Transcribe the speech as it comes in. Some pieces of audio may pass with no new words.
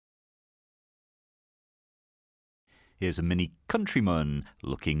Here's a Mini Countryman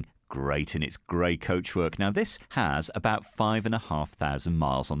looking great in its grey coachwork. Now this has about 5,500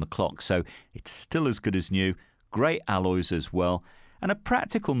 miles on the clock, so it's still as good as new. Great alloys as well, and a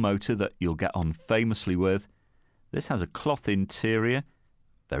practical motor that you'll get on famously with. This has a cloth interior,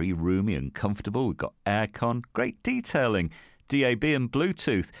 very roomy and comfortable. We've got aircon, great detailing, DAB and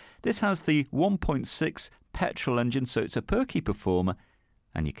Bluetooth. This has the 1.6 petrol engine, so it's a perky performer,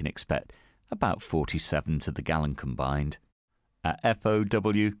 and you can expect about 47 to the gallon combined. At FOW,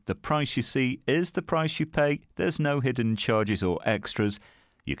 the price you see is the price you pay. There's no hidden charges or extras.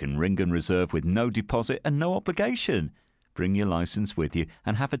 You can ring and reserve with no deposit and no obligation. Bring your licence with you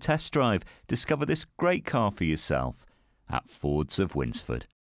and have a test drive. Discover this great car for yourself at Fords of Winsford.